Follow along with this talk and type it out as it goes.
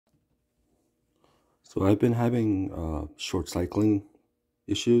So I've been having short cycling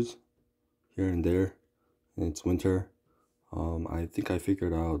issues here and there, and it's winter. I think I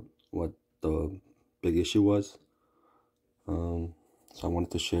figured out what the big issue was. So I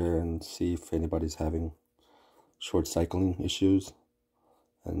wanted to share and see if anybody's having short cycling issues.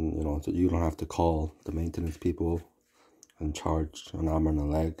 And so you don't have to call the maintenance people and charge an arm and a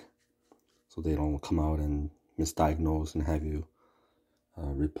leg, so they don't come out and misdiagnose and have you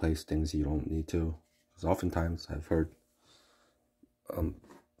replace things you don't need to. Because oftentimes I've heard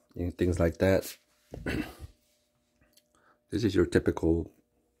things like that. This is your typical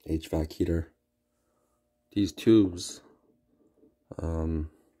HVAC heater. These tubes, well,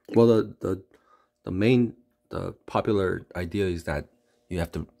 the popular idea is that you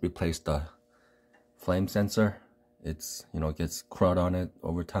have to replace the flame sensor. It gets crud on it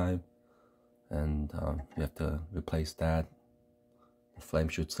over time, and you have to replace that. The flame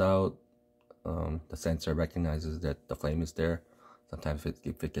shoots out. The sensor recognizes that the flame is there. Sometimes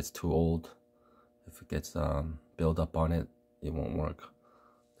if it gets too old, if it gets build up on it, it won't work.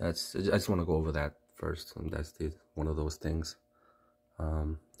 I just want to go over that first, and that's one of those things.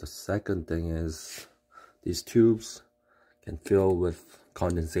 The second thing is these tubes can fill with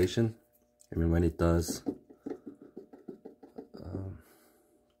condensation. I mean, when it does,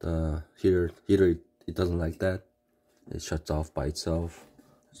 the heater it doesn't like that. It shuts off by itself.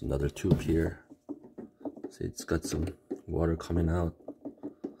 There's another tube here. See, it's got some water coming out,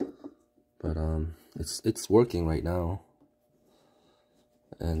 but it's working right now.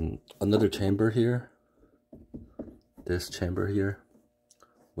 And another chamber here, this chamber here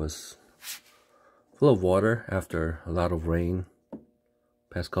was full of water after a lot of rain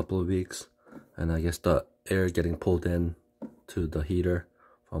past couple of weeks, and I guess the air getting pulled in to the heater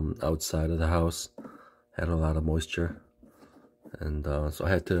from outside of the house had a lot of moisture, and so I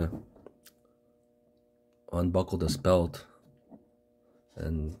had to unbuckle this belt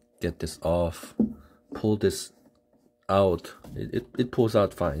and get this off, pull this out. It pulls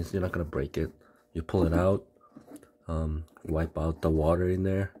out fine, so you're not gonna break it. You pull it out, wipe out the water in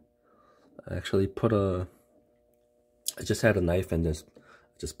there. I actually I just had a knife and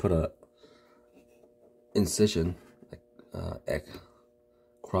just put a incision, like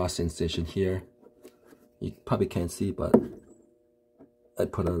cross incision here. You probably can't see, but I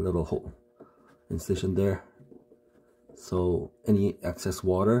put a little hole incision there, so any excess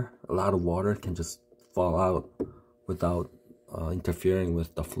water, a lot of water, can just fall out without interfering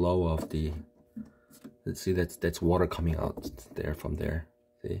with the flow of the. Let's see, that's water coming out there from there.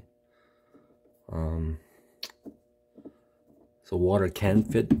 See, so water can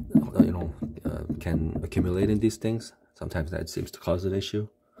fit, can accumulate in these things. Sometimes that seems to cause an issue,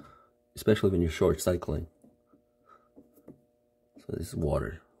 especially when you're short cycling. So this is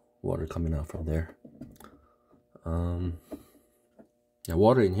water coming out from there. Yeah,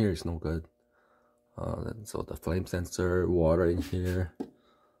 water in here is no good. So the flame sensor, water in here.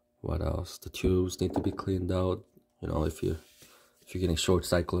 What else? The tubes need to be cleaned out. If you're getting short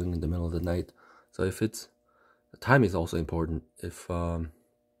cycling in the middle of the night. So the time is also important. If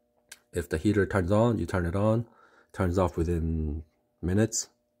the heater turns on, you turn it on. Turns off within minutes,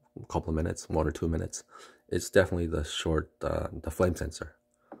 a couple of minutes, 1 or 2 minutes. It's definitely the flame sensor.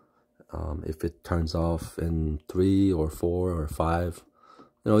 If it turns off in 3 or 4 or 5,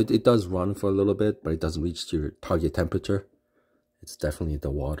 it does run for a little bit, but it doesn't reach your target temperature. It's definitely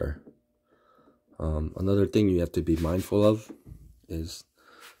the water. Another thing you have to be mindful of is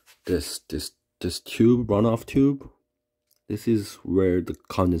this tube, runoff tube. This is where the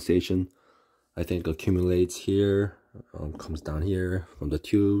condensation, I think, accumulates here, comes down here from the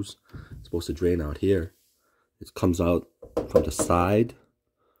tubes. It's supposed to drain out here. It comes out from the side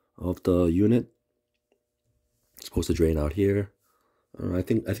of the unit. It's supposed to drain out here. I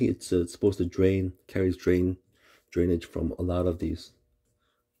think it's supposed to carries drainage from a lot of these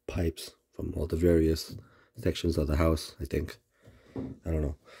pipes from all the various sections of the house. I think, I don't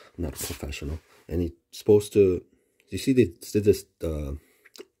know, I'm not a professional. And it's supposed to, you see this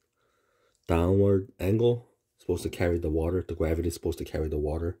downward angle, it's supposed to carry the water. The gravity is supposed to carry the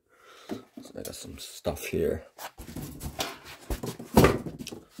water. So I got some stuff here.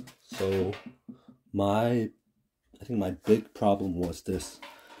 So I think my big problem was this.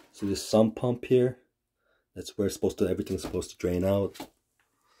 See this sump pump here? That's where everything's supposed to drain out.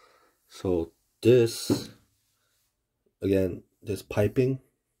 So this piping,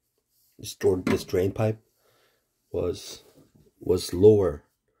 this drain pipe was lower.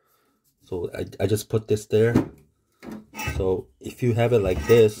 So I just put this there. So if you have it like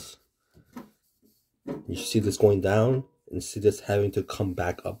this, you see this going down, and see this having to come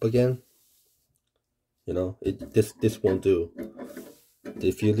back up again. You know, this won't do.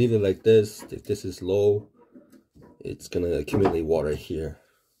 If you leave it like this, if this is low, it's gonna accumulate water here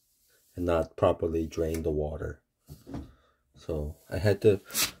and not properly drain the water. So I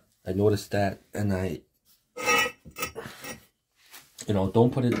noticed that, and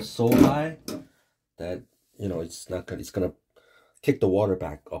don't put it so high that, it's gonna kick the water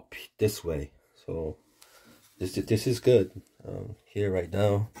back up this way. So this is good here right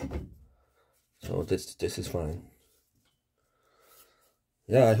now. So this is fine.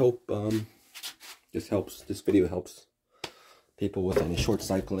 Yeah, I hope this video helps people with any short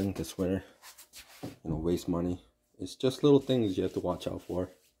cycling this winter. Waste money. It's just little things you have to watch out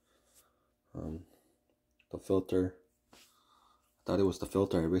for. The filter. I thought it was the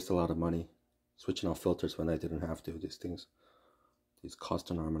filter. I wasted a lot of money switching out filters when I didn't have to. These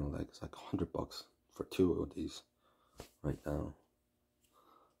cost an arm and a leg. It's like $100 for 2 of these right now.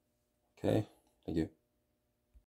 Okay, thank you.